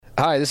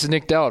Hi, this is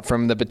Nick Dowd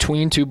from the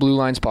Between Two Blue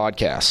Lines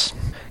podcast.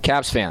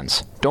 Caps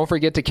fans, don't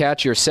forget to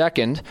catch your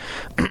second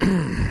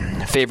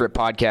favorite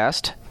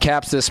podcast,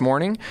 Caps This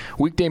Morning,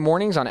 weekday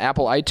mornings on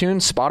Apple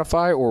iTunes,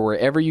 Spotify, or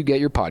wherever you get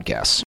your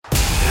podcasts.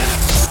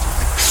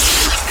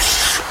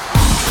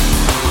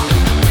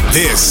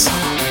 This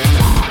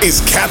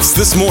is Caps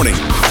This Morning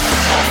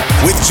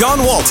with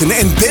John Walton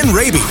and Ben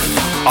Raby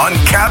on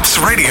Caps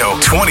Radio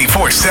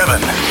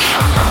 24/7.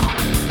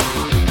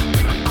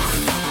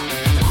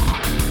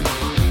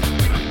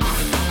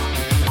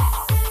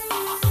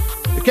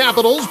 The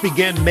Capitals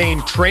begin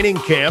main training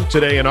camp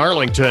today in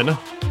Arlington.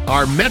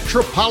 Our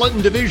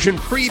Metropolitan Division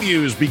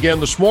previews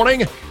begin this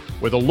morning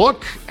with a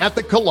look at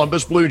the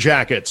Columbus Blue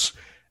Jackets.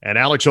 And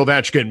Alex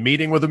Ovechkin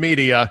meeting with the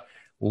media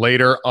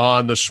later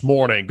on this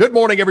morning. Good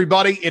morning,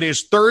 everybody. It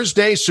is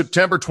Thursday,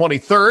 September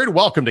 23rd.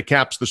 Welcome to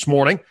Caps This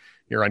Morning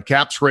here on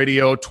Caps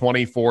Radio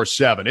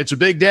 24/7. It's a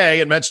big day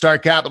at MedStar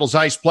Capitals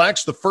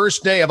Iceplex, the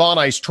first day of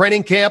on-ice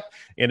training camp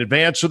in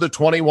advance of the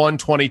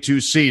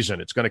 21-22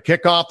 season. It's going to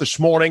kick off this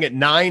morning at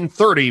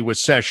 9:30 with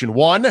session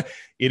one.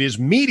 It is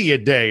media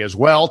day as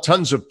well.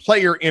 Tons of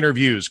player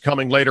interviews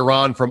coming later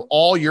on from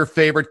all your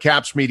favorite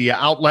Caps media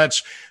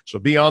outlets. So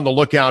be on the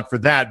lookout for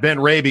that. Ben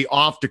Raby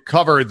off to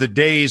cover the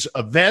day's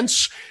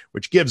events,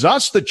 which gives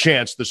us the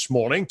chance this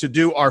morning to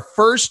do our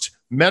first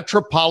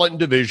Metropolitan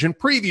Division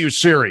preview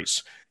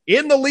series.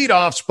 In the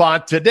leadoff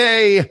spot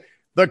today,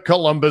 the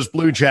Columbus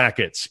Blue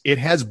Jackets. It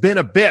has been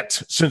a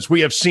bit since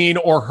we have seen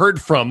or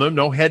heard from them.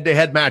 No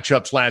head-to-head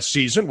matchups last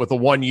season with a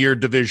one-year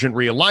division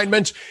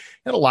realignment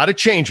and a lot of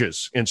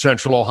changes in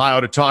Central Ohio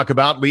to talk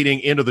about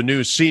leading into the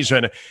new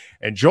season.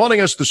 And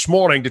joining us this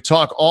morning to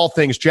talk all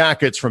things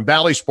Jackets from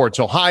Bally Sports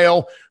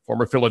Ohio,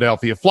 former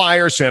Philadelphia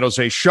Flyer, San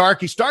Jose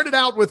Shark. He started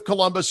out with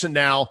Columbus and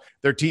now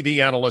their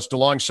TV analyst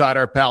alongside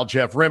our pal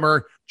Jeff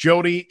Rimmer.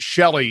 Jody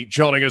Shelley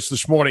joining us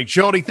this morning.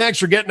 Jody, thanks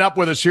for getting up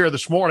with us here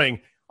this morning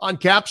on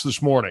Caps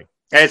This Morning.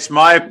 It's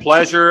my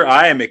pleasure.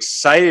 I am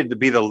excited to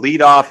be the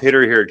leadoff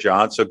hitter here,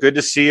 John. So good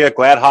to see you.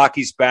 Glad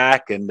hockey's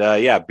back. And,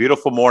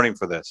 beautiful morning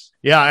for this.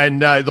 Yeah,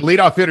 and the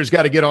leadoff hitter's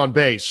got to get on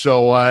base.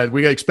 So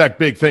we expect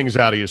big things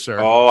out of you, sir.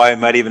 Oh, I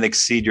might even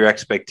exceed your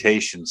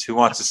expectations. Who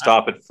wants to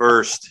stop it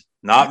first?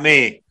 Not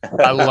me.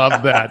 I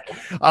love that.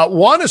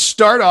 Want to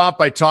start off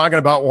by talking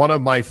about one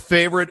of my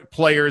favorite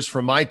players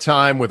from my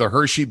time with the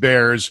Hershey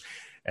Bears,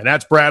 and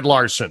that's Brad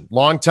Larson,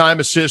 longtime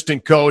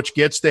assistant coach,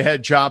 gets the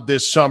head job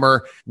this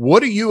summer.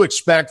 What do you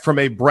expect from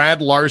a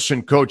Brad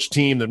Larson coach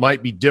team that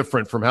might be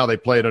different from how they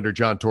played under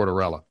John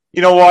Tortorella?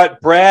 You know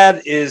what?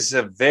 Brad is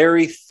a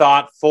very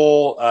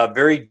thoughtful,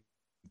 very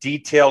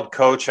detailed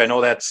coach. I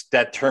know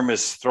that term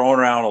is thrown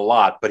around a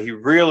lot, but he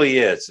really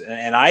is.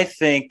 And I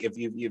think if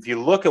you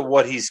look at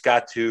what he's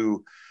got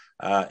to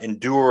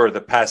endure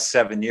the past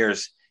 7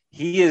 years,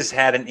 he has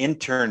had an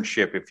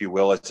internship, if you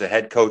will, as a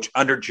head coach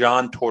under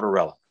John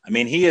Tortorella. I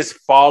mean, he has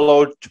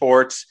followed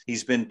Torts.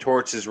 He's been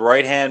Torts'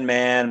 right-hand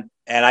man.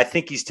 And I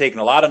think he's taken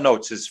a lot of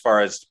notes as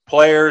far as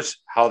players,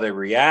 how they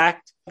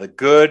react, the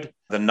good,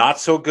 the not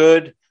so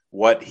good,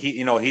 what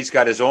he's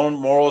got his own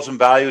morals and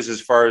values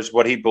as far as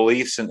what he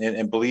believes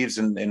and believes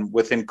in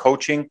within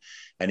coaching.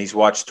 And he's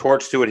watched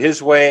Torts do it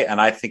his way.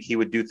 And I think he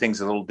would do things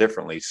a little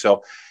differently.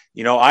 So,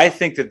 I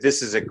think that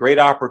this is a great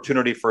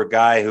opportunity for a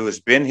guy who has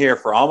been here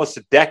for almost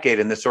a decade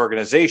in this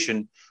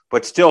organization,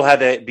 but still had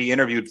to be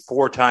interviewed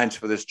 4 times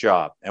for this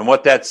job. And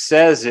what that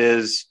says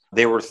is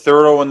they were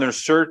thorough in their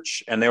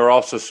search, and they were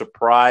also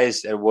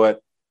surprised at what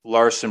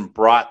Larson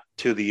brought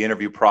to the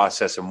interview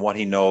process and what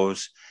he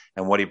knows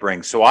and what he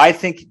brings. So I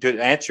think,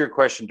 to answer your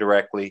question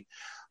directly,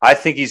 I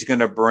think he's going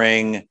to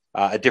bring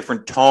a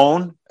different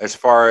tone as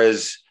far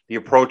as the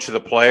approach to the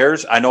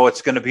players. I know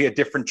it's going to be a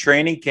different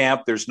training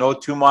camp. There's no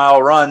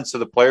 2-mile run, so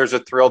the players are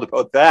thrilled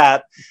about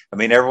that. I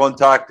mean, everyone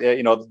talked,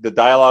 the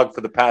dialogue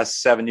for the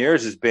past 7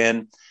 years has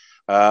been,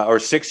 or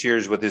 6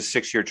 years with his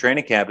 6-year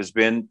training camp has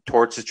been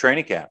towards his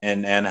training camp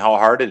and how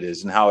hard it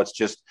is and how it's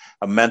just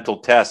a mental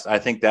test. I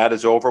think that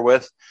is over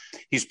with.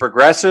 He's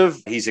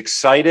progressive. He's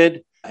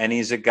excited. And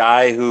he's a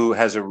guy who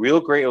has a real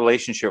great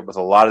relationship with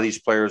a lot of these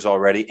players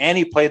already. And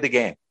he played the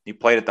game. He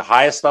played at the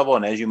highest level.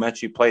 And as you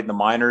mentioned, he played in the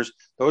minors.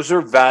 Those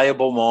are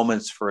valuable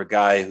moments for a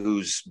guy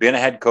who's been a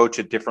head coach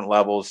at different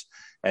levels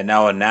and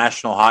now a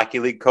National Hockey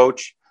League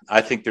coach.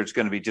 I think there's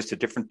going to be just a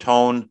different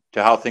tone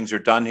to how things are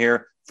done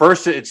here.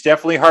 First, it's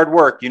definitely hard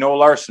work.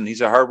 Larson,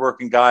 he's a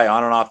hardworking guy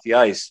on and off the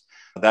ice.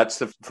 That's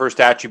the first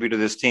attribute of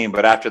this team.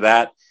 But after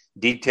that,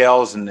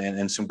 details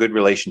and some good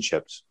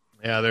relationships.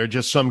 Yeah, there are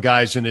just some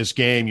guys in this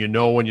game,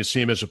 when you see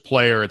him as a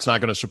player, it's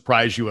not going to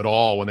surprise you at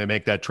all when they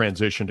make that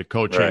transition to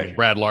coaching. Right.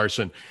 Brad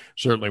Larson,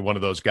 certainly one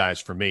of those guys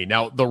for me.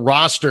 Now, the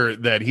roster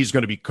that he's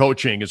going to be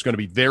coaching is going to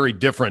be very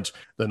different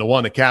than the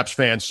one the Caps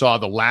fans saw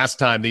the last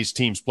time these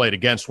teams played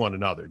against one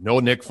another. No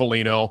Nick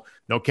Foligno,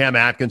 no Cam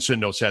Atkinson,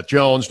 no Seth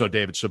Jones, no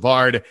David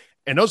Savard.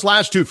 And those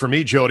last two for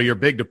me, Jody, are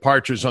big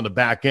departures on the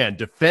back end.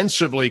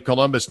 Defensively,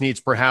 Columbus needs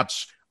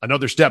perhaps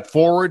another step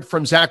forward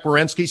from Zach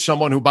Werenski,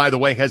 someone who, by the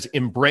way, has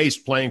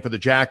embraced playing for the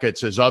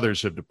Jackets as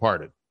others have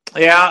departed.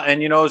 Yeah,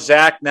 and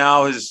Zach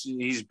now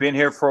he's been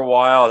here for a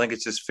while. I think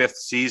it's his 5th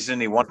season.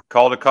 He won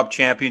Calder Cup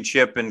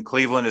championship in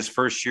Cleveland his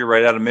first year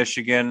right out of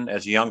Michigan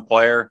as a young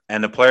player.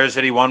 And the players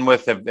that he won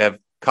with have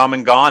come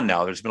and gone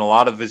now. There's been a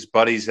lot of his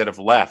buddies that have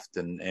left,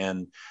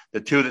 and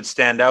the two that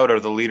stand out are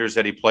the leaders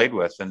that he played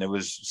with. And it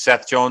was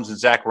Seth Jones and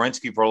Zach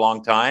Werenski for a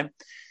long time.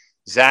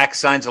 Zach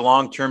signs a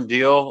long-term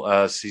deal.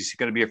 So he's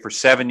going to be here for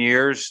 7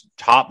 years,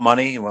 top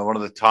money, one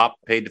of the top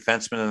paid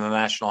defensemen in the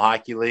National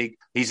Hockey League.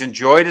 He's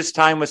enjoyed his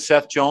time with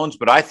Seth Jones,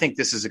 but I think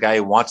this is a guy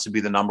who wants to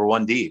be the number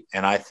 1 D.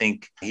 And I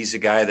think he's a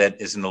guy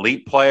that is an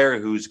elite player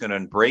who's going to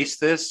embrace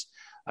this.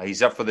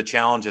 He's up for the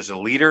challenge as a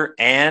leader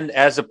and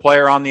as a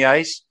player on the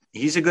ice.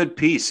 He's a good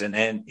piece.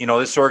 And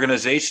this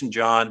organization,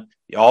 John,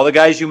 all the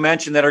guys you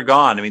mentioned that are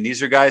gone. I mean,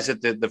 these are guys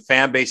that the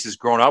fan base has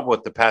grown up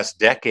with the past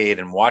decade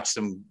and watched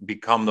them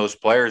become those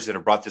players that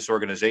have brought this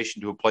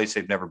organization to a place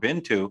they've never been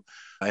to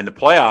in the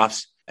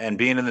playoffs, and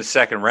being in the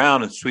second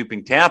round and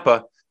sweeping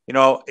Tampa.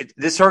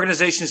 This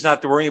organization is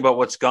not worrying about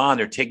what's gone.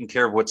 They're taking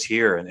care of what's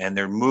here, and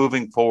they're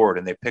moving forward.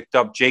 And they picked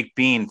up Jake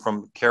Bean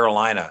from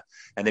Carolina,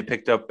 and they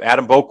picked up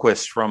Adam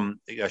Boquist from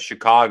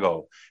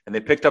Chicago, and they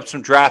picked up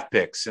some draft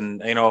picks.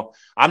 And,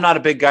 I'm not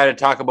a big guy to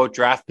talk about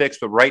draft picks,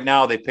 but right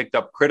now they picked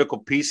up critical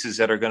pieces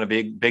that are going to be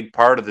a big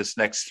part of this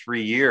next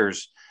 3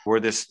 years where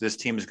this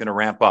team is going to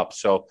ramp up.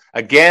 So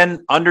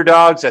again,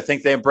 underdogs, I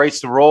think they embrace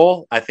the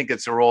role. I think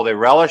it's a role they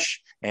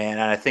relish.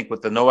 And I think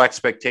with the no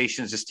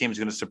expectations, this team is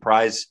going to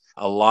surprise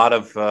a lot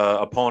of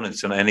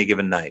opponents on any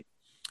given night.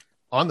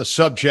 On the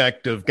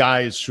subject of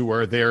guys who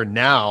are there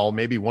now,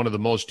 maybe one of the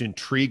most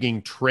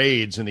intriguing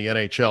trades in the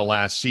NHL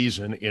last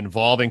season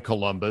involving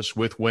Columbus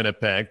with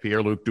Winnipeg,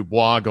 Pierre-Luc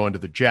Dubois going to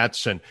the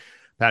Jets and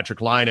Patrik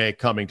Laine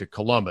coming to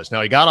Columbus.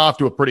 Now, he got off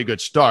to a pretty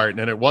good start,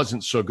 and it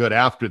wasn't so good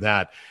after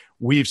that.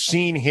 We've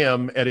seen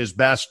him at his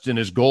best in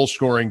his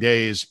goal-scoring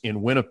days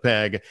in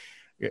Winnipeg.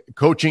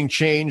 Coaching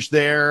change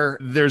there.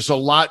 There's a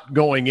lot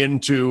going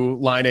into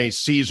Laine's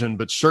season,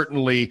 but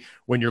certainly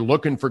when you're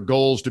looking for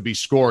goals to be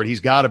scored,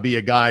 he's got to be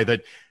a guy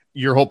that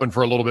you're hoping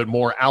for a little bit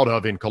more out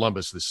of in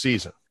Columbus this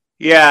season.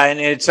 Yeah, and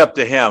it's up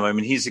to him. I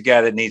mean, he's a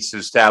guy that needs to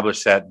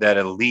establish that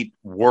elite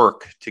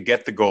work to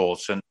get the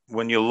goals. And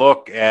when you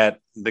look at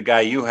the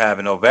guy you have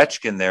in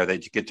Ovechkin there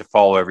that you get to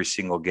follow every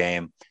single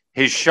game,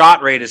 his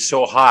shot rate is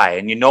so high,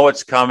 and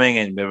it's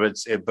coming,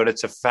 but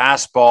it's a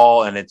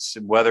fastball, and it's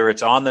whether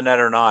it's on the net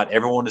or not,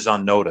 everyone is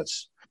on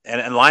notice.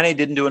 And Laine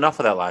didn't do enough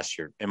of that last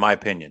year, in my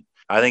opinion.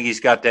 I think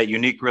he's got that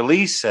unique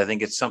release. I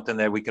think it's something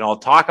that we can all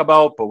talk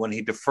about, but when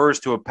he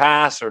defers to a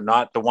pass or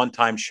not the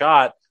one-time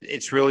shot,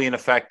 it's really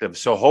ineffective.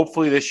 So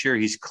hopefully this year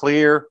he's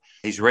clear,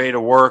 he's ready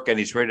to work, and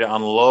he's ready to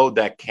unload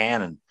that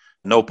cannon.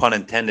 No pun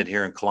intended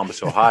here in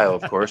Columbus, Ohio,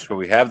 of course, where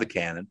we have the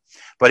cannon.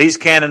 But he's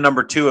cannon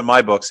number 2 in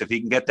my books. If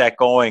he can get that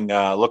going,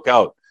 look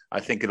out.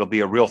 I think it'll be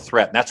a real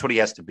threat, and that's what he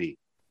has to be.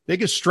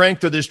 Biggest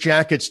strength of this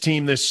Jackets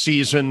team this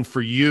season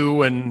for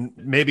you, and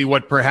maybe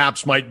what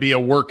perhaps might be a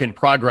work in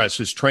progress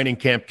as training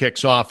camp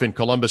kicks off in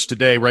Columbus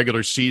today,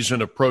 regular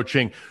season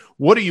approaching.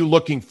 What are you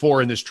looking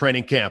for in this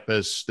training camp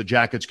as the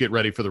Jackets get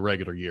ready for the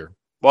regular year?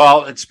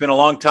 Well, it's been a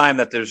long time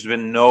that there's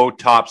been no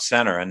top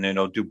center, and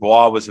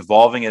Dubois was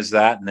evolving as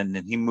that, and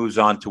then he moves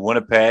on to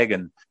Winnipeg,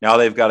 and now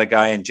they've got a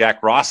guy in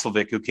Jack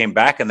Roslovic who came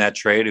back in that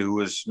trade, who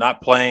was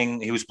not playing.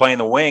 He was playing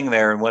the wing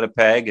there in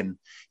Winnipeg, and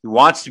he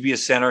wants to be a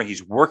center.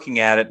 He's working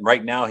at it, and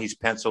right now he's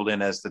penciled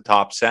in as the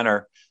top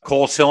center.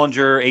 Cole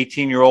Sillinger,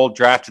 18-year-old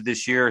drafted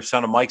this year,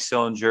 son of Mike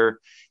Sillinger.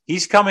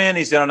 He's come in.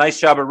 He's done a nice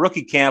job at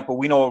rookie camp, but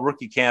we know what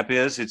rookie camp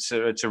is. It's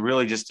a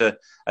really just a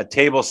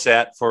table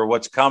set for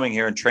what's coming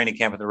here in training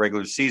camp in the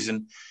regular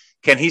season.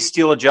 Can he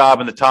steal a job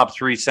in the top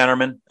 3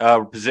 centerman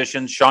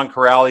positions? Sean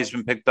Kuraly's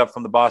been picked up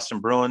from the Boston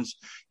Bruins.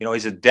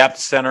 He's a depth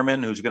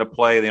centerman who's going to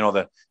play,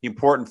 the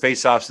important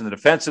faceoffs in the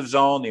defensive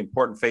zone, the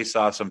important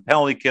faceoffs on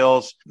penalty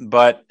kills.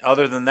 But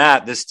other than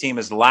that, this team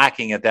is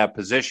lacking at that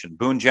position.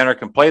 Boone Jenner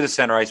can play the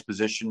center ice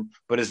position,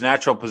 but his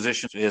natural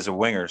position is a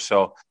winger.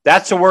 So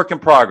that's a work in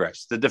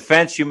progress. The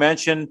defense you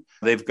mentioned,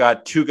 they've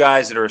got 2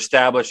 guys that are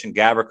established in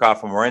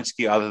Gavrikov and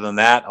Werenski. Other than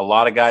that, a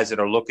lot of guys that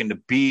are looking to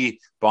be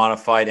bona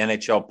fide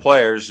NHL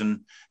players.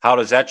 And how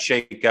does that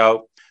shake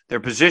out? Their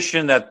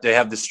position that they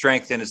have the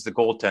strength in is the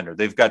goaltender.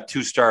 They've got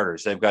 2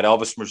 starters. They've got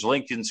Elvis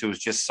Merzlikins, who was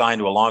just signed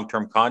to a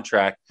long-term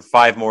contract for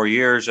 5 more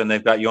years, and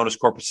they've got Jonas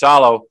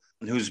Korpisalo,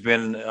 who's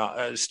been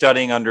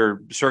studying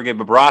under Sergei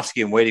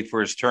Bobrovsky and waiting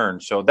for his turn.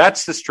 So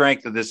that's the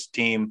strength of this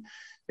team,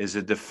 is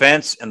the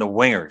defense and the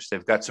wingers.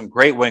 They've got some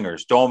great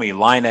wingers. Domi,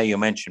 Laine, you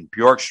mentioned,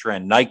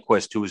 Bjorkstrand,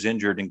 Nyquist, who was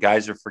injured and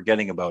guys are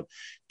forgetting about.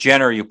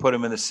 Jenner, you put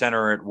him in the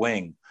center at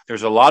wing.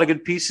 There's a lot of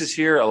good pieces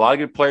here, a lot of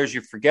good players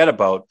you forget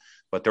about,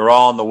 but they're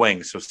all on the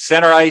wing. So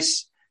center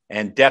ice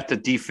and depth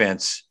of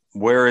defense,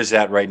 where is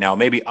that right now?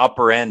 Maybe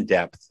upper end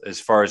depth as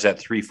far as that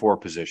 3-4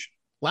 position.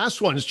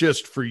 Last one's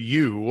just for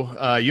you.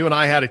 You and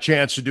I had a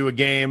chance to do a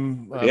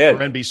game for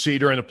NBC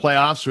during the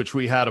playoffs, which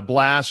we had a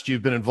blast.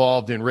 You've been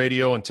involved in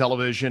radio and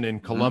television in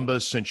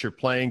Columbus since your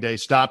playing day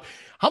stopped.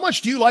 How much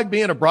do you like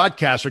being a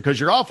broadcaster? Because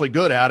you're awfully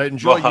good at it.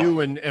 Enjoy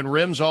you and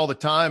Rims all the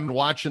time,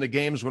 watching the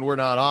games when we're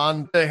not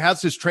on. It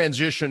has this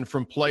transition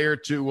from player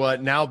to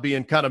now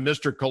being kind of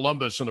Mr.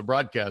 Columbus in the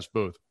broadcast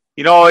booth.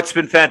 It's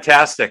been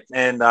fantastic.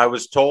 And I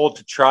was told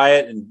to try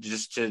it and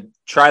just to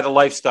try the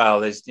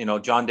lifestyle.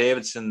 John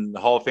Davidson, the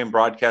Hall of Fame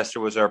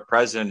broadcaster, was our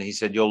president. He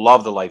said, you'll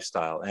love the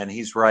lifestyle. And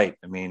he's right.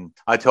 I mean,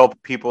 I tell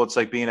people it's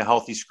like being a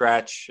healthy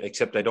scratch,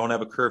 except I don't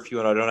have a curfew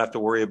and I don't have to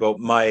worry about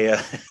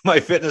my my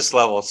fitness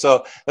level.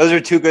 So those are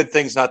two good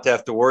things not to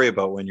have to worry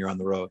about when you're on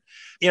the road.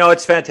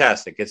 It's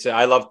fantastic.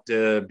 I love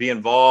to be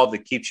involved.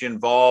 It keeps you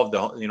involved.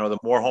 The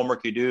more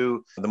homework you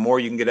do, the more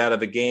you can get out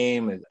of a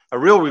game. A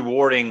real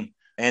rewarding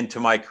end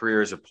to my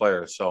career as a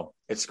player. So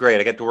it's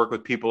great. I get to work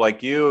with people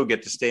like you,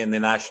 get to stay in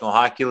the National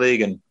Hockey League,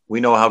 and we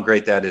know how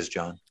great that is,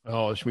 John.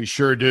 Oh, we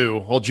sure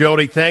do. Well,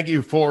 Jody, thank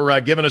you for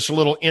giving us a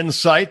little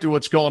insight to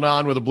what's going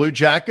on with the Blue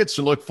Jackets,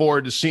 and look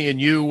forward to seeing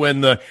you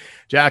when the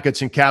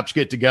Jackets and Caps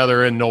get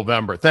together in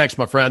November. Thanks,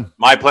 my friend.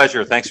 My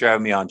pleasure. Thanks for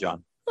having me on,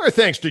 John. Our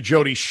thanks to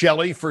Jody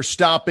Shelley for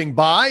stopping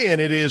by,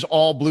 and it is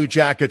all Blue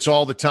Jackets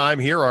all the time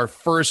here. Our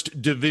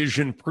first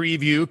division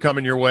preview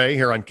coming your way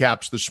here on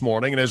Caps this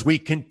morning. And as we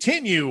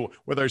continue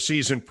with our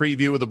season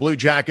preview of the Blue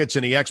Jackets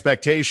and the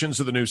expectations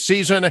of the new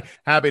season,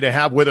 happy to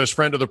have with us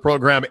friend of the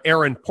program,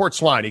 Aaron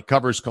Portzline. He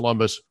covers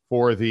Columbus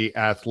for The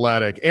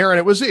Athletic. Aaron,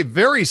 it was a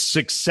very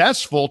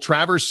successful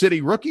Traverse City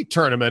rookie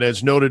tournament,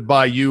 as noted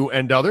by you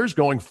and others,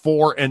 going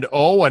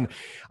 4-0. And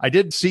I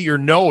did see your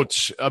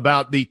notes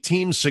about the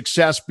team's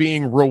success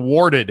being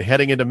rewarded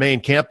heading into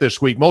main camp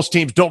this week. Most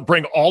teams don't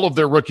bring all of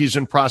their rookies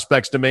and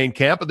prospects to main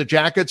camp, but the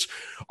Jackets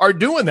are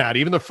doing that.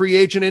 Even the free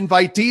agent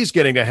invitees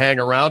getting to hang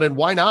around, and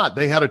why not?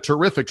 They had a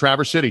terrific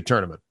Traverse City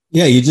tournament.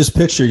 Yeah, you just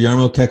picture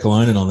Jarmo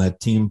Kekalainen on that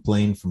team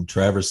plane from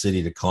Traverse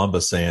City to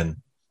Columbus saying,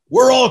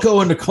 we're all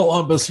going to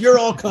Columbus. You're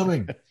all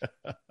coming.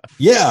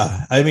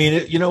 Yeah. I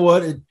mean, you know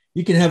what?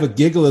 You can have a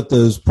giggle at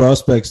those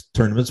prospects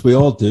tournaments. We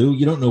all do.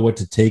 You don't know what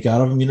to take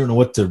out of them. You don't know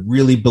what to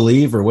really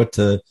believe or what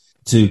to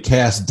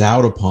cast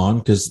doubt upon,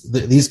 because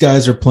these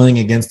guys are playing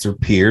against their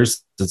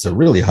peers. It's a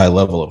really high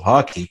level of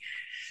hockey.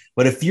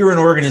 But if you're an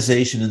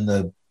organization in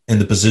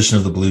the position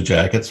of the Blue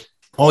Jackets,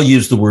 I'll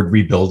use the word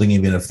rebuilding,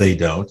 even if they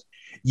don't.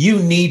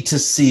 You need to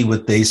see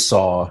what they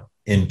saw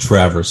in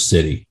Traverse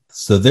City.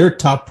 So their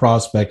top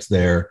prospects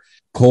there,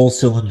 Cole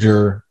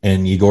Sillinger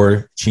and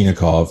Yegor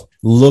Chinakhov,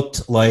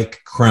 looked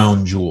like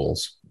crown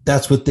jewels.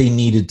 That's what they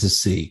needed to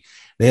see.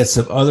 They had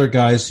some other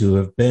guys who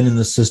have been in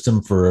the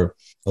system for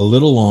a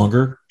little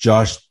longer.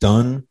 Josh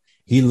Dunn,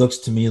 he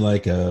looks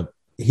like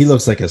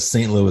a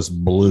St. Louis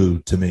Blue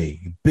to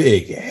me.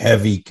 Big,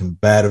 heavy,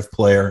 combative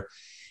player.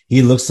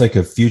 He looks like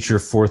a future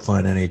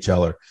fourth-line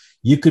NHLer.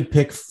 You could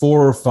pick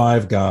 4 or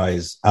 5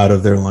 guys out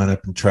of their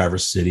lineup in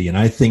Traverse City, and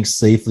I think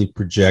safely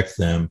project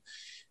them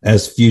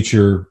as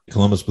future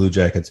Columbus Blue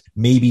Jackets,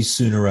 maybe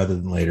sooner rather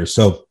than later.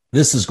 So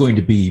this is going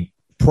to be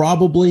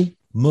probably,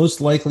 most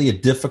likely, a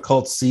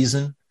difficult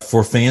season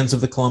for fans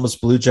of the Columbus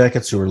Blue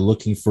Jackets who are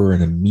looking for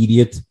an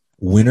immediate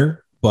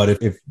winner.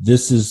 But if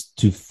this is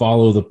to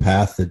follow the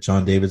path that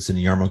John Davidson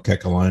and Jarmo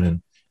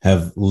Kekalainen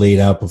have laid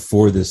out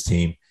before this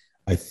team,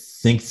 I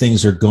think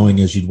things are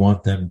going as you'd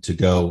want them to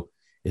go.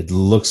 It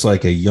looks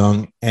like a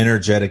young,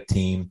 energetic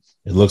team.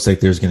 It looks like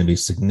there's going to be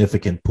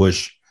significant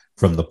push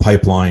from the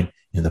pipeline.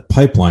 And the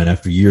pipeline,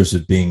 after years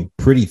of being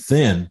pretty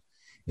thin,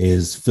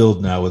 is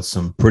filled now with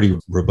some pretty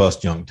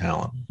robust young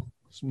talent.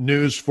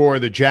 News for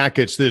the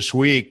Jackets this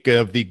week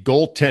of the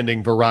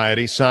goaltending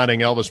variety, signing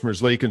Elvis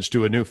Merzlikins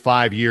to a new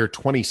 5-year,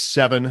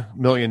 $27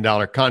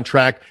 million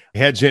contract.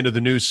 Heads into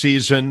the new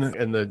season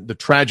and the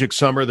tragic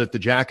summer that the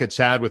Jackets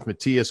had with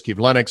Matthias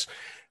Kivlenieks.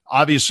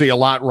 Obviously, a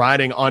lot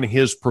riding on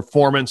his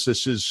performance.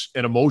 This is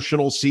an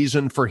emotional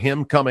season for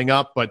him coming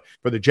up, but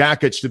for the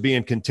Jackets to be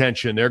in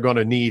contention, they're going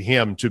to need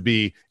him to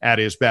be at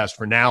his best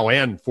for now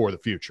and for the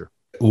future.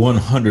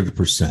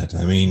 100%.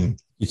 I mean,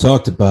 you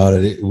talked about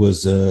it. It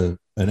was an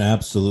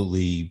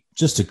absolutely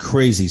just a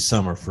crazy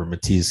summer for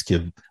Matthias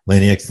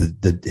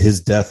Kivlenieks. His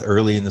death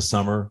early in the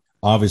summer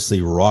obviously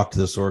rocked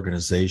this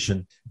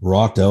organization,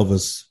 rocked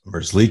Elvis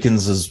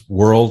Merzlikins'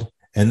 world.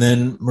 And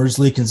then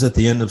Merzlikins at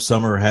the end of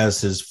summer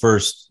has his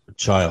first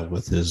child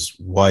with his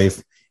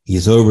wife.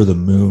 He's over the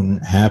moon,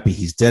 happy.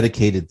 He's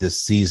dedicated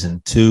this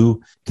season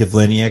to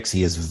Kivlenieks.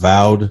 He has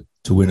vowed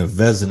to win a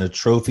Vezina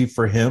trophy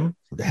for him.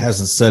 It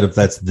hasn't said if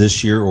that's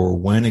this year or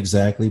when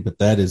exactly, but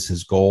that is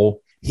his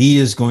goal. He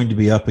is going to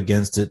be up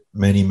against it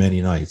many, many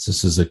nights.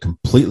 This is a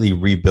completely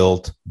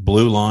rebuilt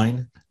blue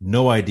line.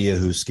 No idea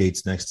who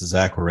skates next to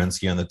Zach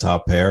Werenski on the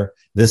top pair.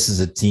 This is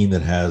a team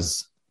that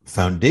has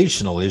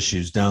foundational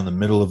issues down the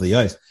middle of the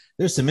ice.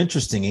 There's some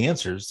interesting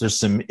answers. There's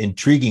some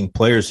intriguing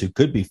players who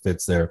could be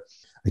fits there.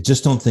 I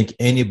just don't think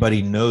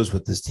anybody knows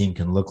what this team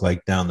can look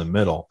like down the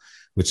middle,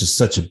 which is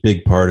such a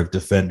big part of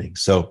defending.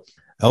 So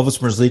Elvis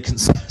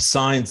Merzlikins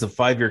signs a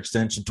 5-year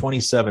extension,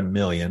 $27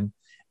 million.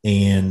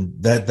 And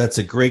that's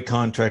a great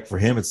contract for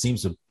him. It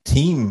seems a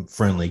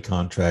team-friendly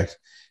contract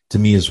to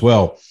me as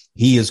well.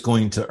 He is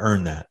going to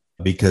earn that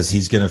because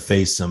he's going to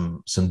face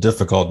some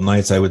difficult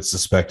nights, I would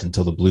suspect,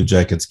 until the Blue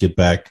Jackets get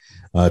back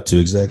to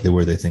exactly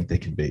where they think they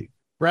can be.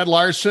 Brad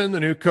Larson, the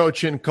new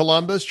coach in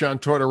Columbus. John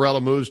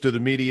Tortorella moves to the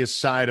media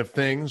side of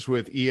things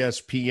with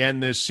ESPN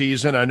this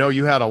season. I know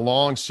you had a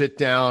long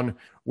sit-down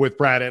with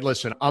Brad. And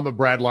listen, I'm a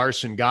Brad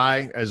Larson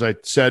guy, as I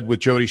said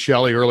with Jody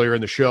Shelley earlier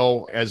in the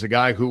show, as a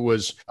guy who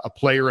was a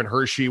player in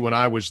Hershey when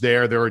I was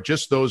there. There are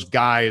just those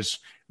guys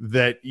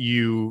that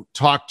you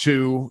talk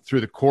to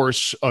through the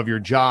course of your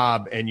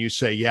job and you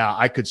say, yeah,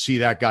 I could see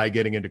that guy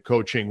getting into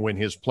coaching when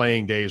his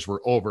playing days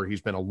were over.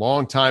 He's been a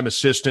long-time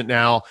assistant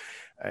now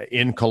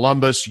in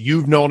Columbus.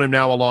 You've known him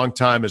now a long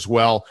time as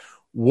well.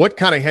 What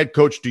kind of head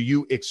coach do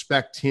you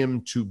expect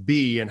him to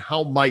be, and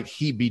how might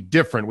he be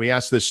different? We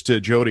asked this to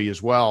Jody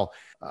as well,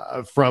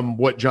 from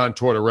what John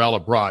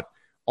Tortorella brought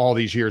all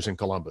these years in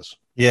Columbus.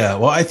 Yeah,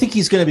 well, I think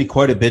he's going to be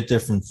quite a bit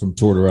different from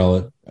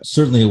Tortorella.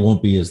 Certainly it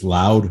won't be as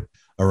loud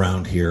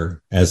around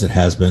here as it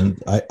has been.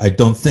 I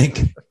don't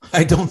think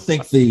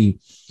the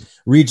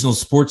regional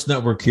sports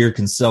network here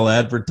can sell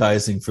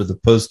advertising for the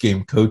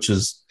post-game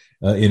coaches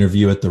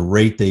interview at the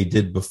rate they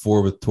did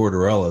before with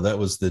Tortorella. That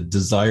was the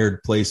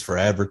desired place for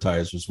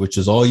advertisers, which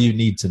is all you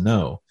need to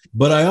know.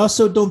 But I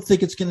also don't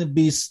think it's going to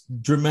be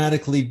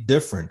dramatically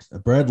different.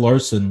 Brad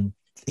Larson,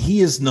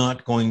 he's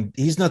not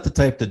the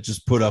type to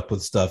just put up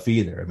with stuff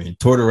either. I mean,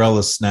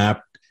 Tortorella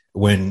snapped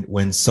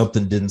when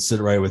something didn't sit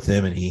right with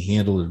him, and he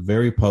handled it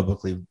very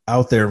publicly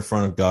out there in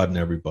front of God and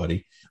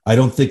everybody. I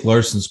don't think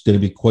Larson's going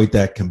to be quite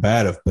that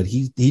combative, but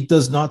he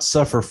does not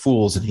suffer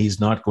fools, and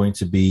he's not going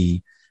to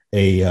be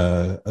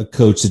a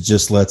coach that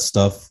just lets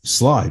stuff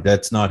slide.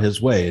 That's not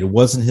his way. It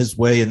wasn't his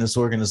way in this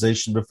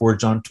organization before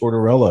John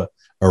Tortorella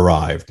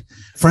arrived.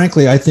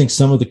 Frankly, I think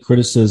some of the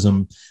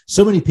criticism,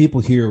 so many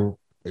people here,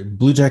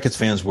 Blue Jackets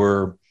fans,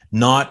 were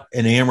not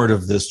enamored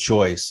of this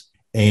choice.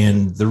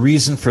 And the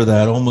reason for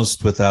that,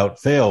 almost without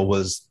fail,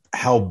 was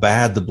how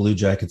bad the Blue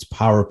Jackets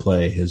power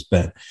play has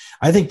been.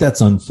 I think that's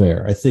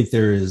unfair. I think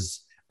there is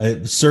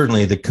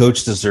certainly the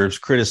coach deserves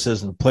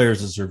criticism. The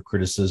players deserve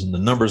criticism. The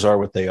numbers are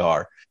what they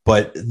are.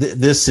 But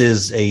this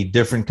is a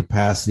different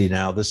capacity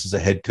now. This is a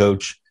head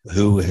coach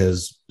who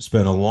has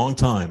spent a long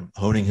time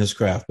honing his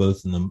craft,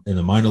 both in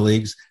the minor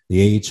leagues,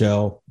 the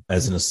AHL,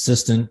 as an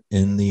assistant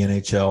in the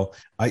NHL.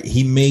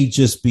 He may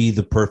just be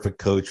the perfect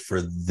coach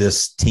for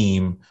this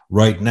team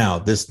right now.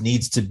 This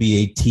needs to be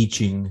a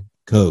teaching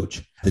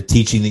coach. The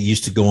teaching that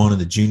used to go on in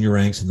the junior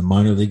ranks in the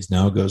minor leagues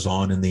now goes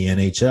on in the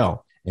NHL.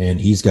 And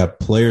he's got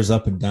players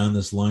up and down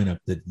this lineup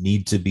that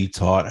need to be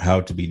taught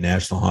how to be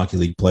National Hockey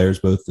League players,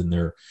 both in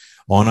their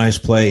on-ice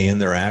play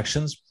and their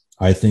actions.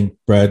 I think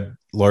Brad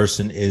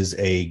Larson is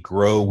a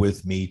grow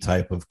with me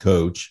type of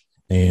coach,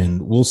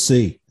 and we'll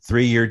see.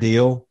 3-year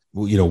deal.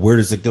 Where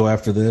does it go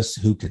after this?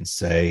 Who can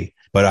say?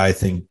 But I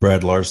think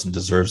Brad Larson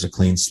deserves a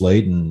clean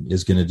slate and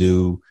is going to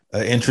do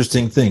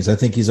interesting things. I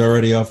think he's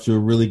already off to a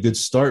really good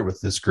start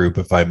with this group,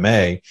 if I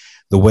may.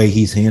 The way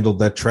he's handled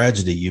that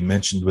tragedy you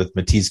mentioned with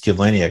Matiss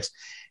Kivlenieks,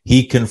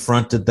 he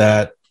confronted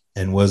that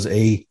and was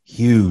a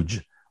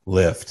huge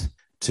lift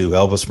to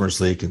Elvis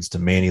Merzlikins, to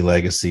Manny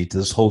Legacy, to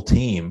this whole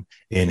team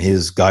in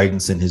his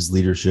guidance and his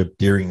leadership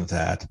during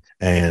that.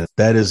 And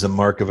that is a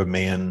mark of a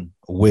man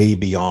way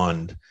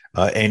beyond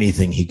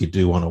anything he could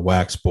do on a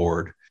wax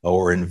board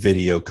or in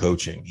video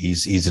coaching.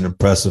 He's an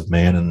impressive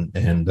man,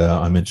 and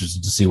I'm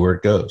interested to see where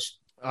it goes.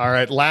 All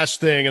right,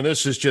 last thing, and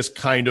this is just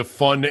kind of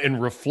fun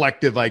and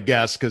reflective, I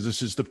guess, because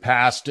this is the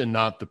past and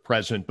not the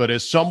present. But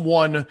as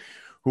someone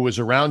who was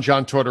around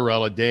John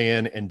Tortorella day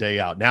in and day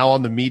out, now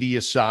on the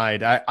media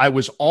side, I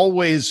was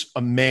always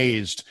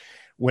amazed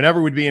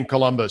whenever we'd be in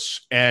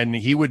Columbus and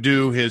he would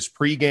do his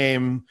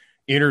pregame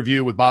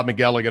interview with Bob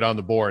McElligott on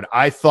the board.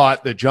 I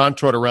thought that John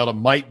Tortorella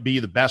might be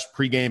the best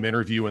pregame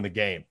interview in the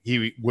game.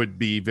 He would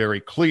be very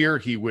clear.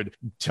 He would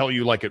tell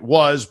you like it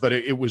was, but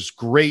it was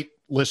great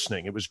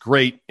listening. It was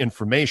great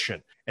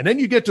information. And then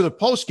you get to the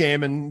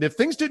postgame, and if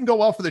things didn't go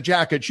well for the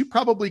Jackets, you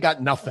probably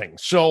got nothing.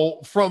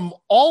 So from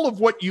all of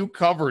what you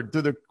covered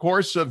through the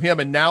course of him,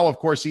 and now, of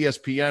course,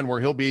 ESPN, where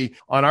he'll be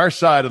on our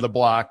side of the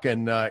block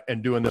and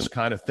doing this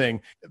kind of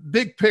thing,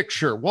 big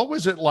picture, what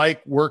was it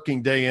like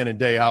working day in and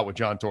day out with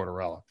John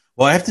Tortorella?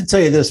 Well, I have to tell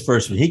you this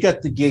first. When he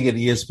got the gig at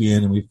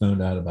ESPN and we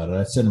found out about it,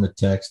 I sent him a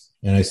text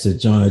and I said,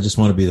 John, I just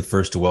want to be the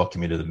first to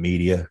welcome you to the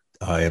media.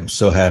 I am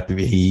so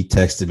happy. He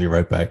texted me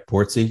right back,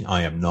 Portsy,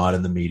 I am not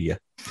in the media.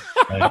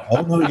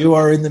 Oh, no, you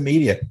are in the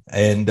media.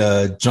 And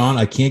John,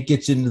 I can't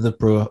get you into the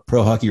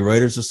Pro Hockey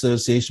Writers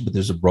Association, but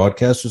there's a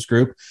broadcasters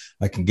group.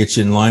 I can get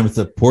you in line with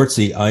the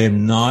Portsy. I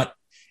am not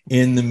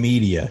in the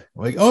media.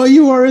 I'm like, oh,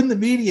 you are in the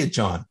media,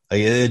 John.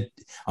 I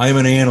am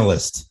an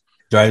analyst.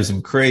 Drives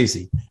him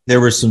crazy. There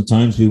were some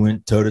times we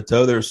went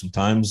toe-to-toe. There were some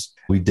times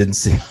we didn't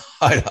see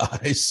eye to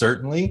eye,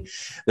 certainly.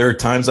 There are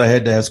times I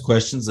had to ask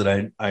questions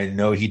that I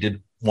know he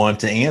did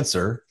want to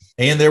answer.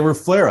 And there were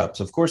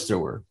flare-ups. Of course there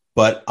were.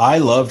 But I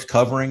loved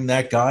covering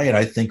that guy, and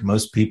I think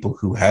most people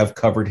who have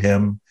covered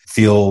him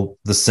feel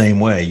the same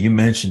way. You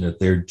mentioned it.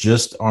 There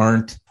just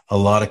aren't a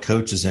lot of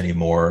coaches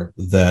anymore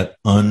that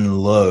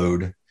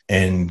unload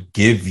and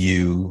give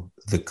you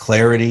the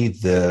clarity,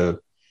 the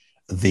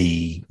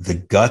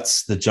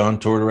guts that John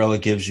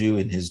Tortorella gives you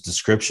in his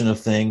description of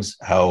things,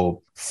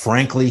 how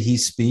frankly he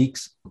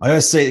speaks. I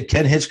always say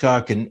Ken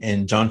Hitchcock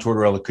and John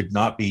Tortorella could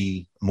not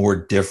be more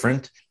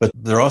different, but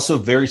they're also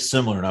very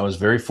similar. And I was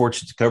very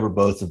fortunate to cover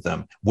both of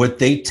them. What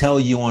they tell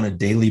you on a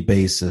daily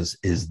basis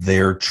is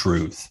their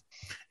truth.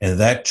 And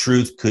that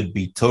truth could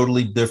be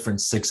totally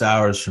different 6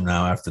 hours from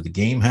now after the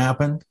game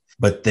happened,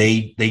 but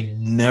they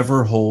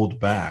never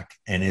hold back.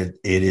 And it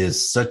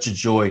is such a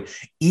joy.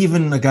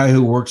 Even the guy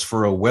who works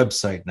for a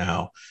website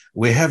now,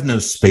 we have no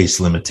space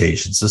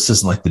limitations. This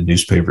isn't like the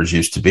newspapers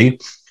used to be.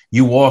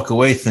 You walk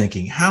away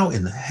thinking, how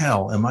in the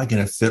hell am I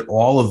going to fit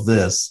all of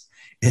this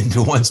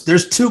into one?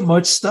 There's too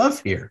much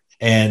stuff here.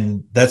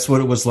 And that's what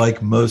it was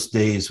like most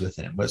days with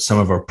him. But some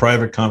of our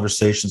private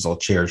conversations I'll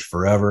cherish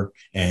forever.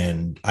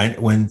 And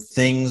when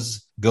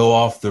things go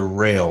off the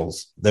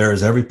rails, there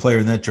is every player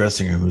in that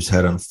dressing room who's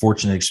had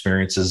unfortunate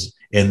experiences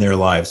in their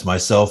lives,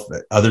 myself,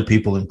 other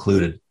people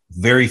included.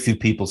 Very few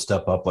people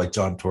step up like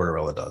John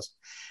Tortorella does.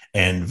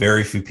 And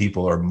very few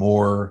people are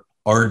more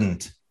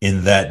ardent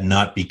in that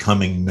not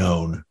becoming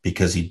known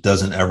because he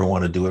doesn't ever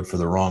want to do it for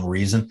the wrong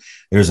reason.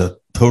 There's a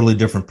totally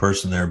different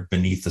person there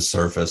beneath the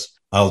surface.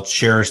 I'll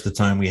cherish the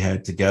time we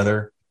had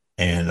together.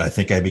 And I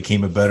think I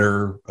became a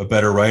better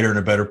writer and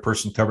a better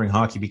person covering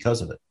hockey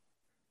because of it.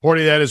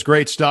 Porty, that is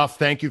great stuff.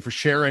 Thank you for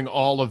sharing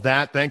all of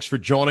that. Thanks for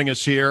joining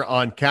us here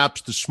on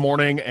Caps this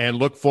morning, and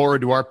look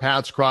forward to our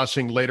paths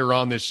crossing later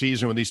on this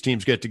season when these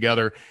teams get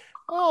together.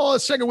 The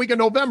second week of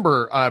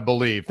November, I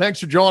believe. Thanks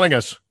for joining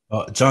us.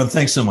 John,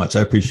 thanks so much.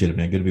 I appreciate it,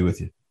 man. Good to be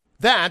with you.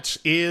 That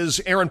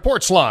is Aaron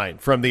Portzline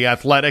from The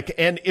Athletic.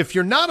 And if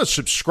you're not a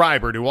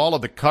subscriber to all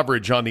of the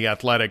coverage on The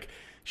Athletic, you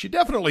should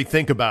definitely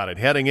think about it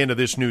heading into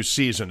this new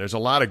season. There's a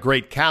lot of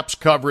great Caps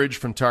coverage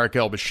from Tarek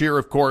El-Bashir,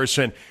 of course,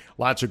 and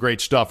lots of great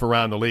stuff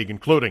around the league,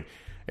 including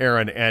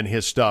Aaron and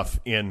his stuff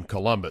in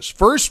Columbus.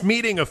 First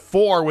meeting of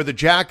 4 with the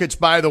Jackets,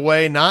 by the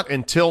way, not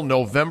until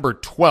November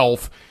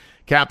 12th.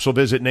 Caps will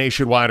visit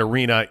Nationwide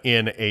Arena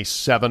in a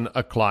 7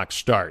 o'clock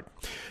start.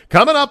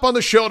 Coming up on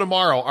the show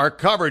tomorrow, our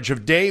coverage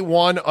of day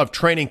 1 of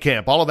training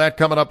camp. All of that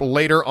coming up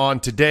later on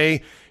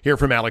today. Hear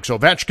from Alex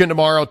Ovechkin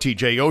tomorrow,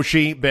 TJ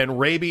Oshie. Ben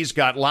Raby's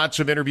got lots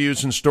of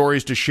interviews and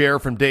stories to share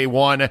from day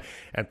 1.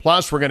 And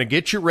plus, we're going to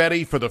get you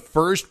ready for the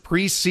first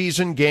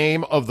preseason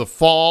game of the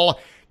fall.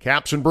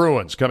 Caps and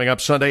Bruins coming up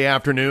Sunday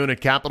afternoon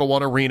at Capital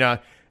One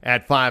Arena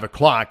at 5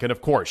 o'clock. And,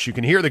 of course, you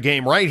can hear the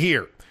game right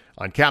here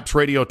on Caps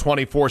Radio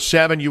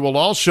 24/7. You will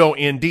also,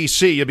 in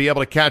D.C., you'll be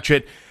able to catch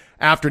it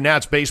after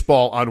Nats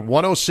baseball on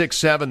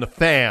 106.7 The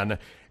Fan.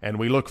 And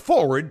we look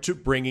forward to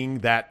bringing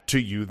that to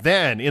you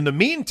then. In the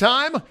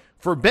meantime,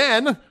 for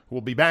Ben,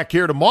 we'll be back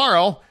here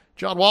tomorrow.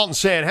 John Walton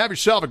saying, have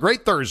yourself a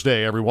great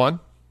Thursday, everyone.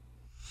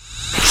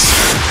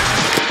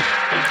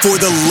 For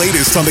the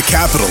latest on the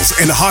Capitals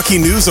and hockey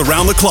news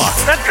around the clock.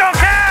 Let's go,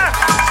 Caps!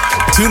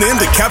 Tune in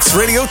to Caps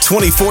Radio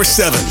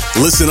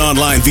 24/7. Listen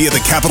online via the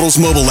Capitals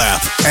mobile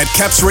app at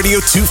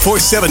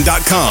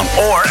capsradio247.com.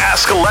 Or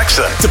ask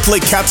Alexa to play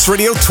Caps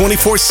Radio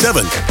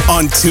 24/7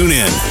 on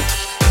TuneIn.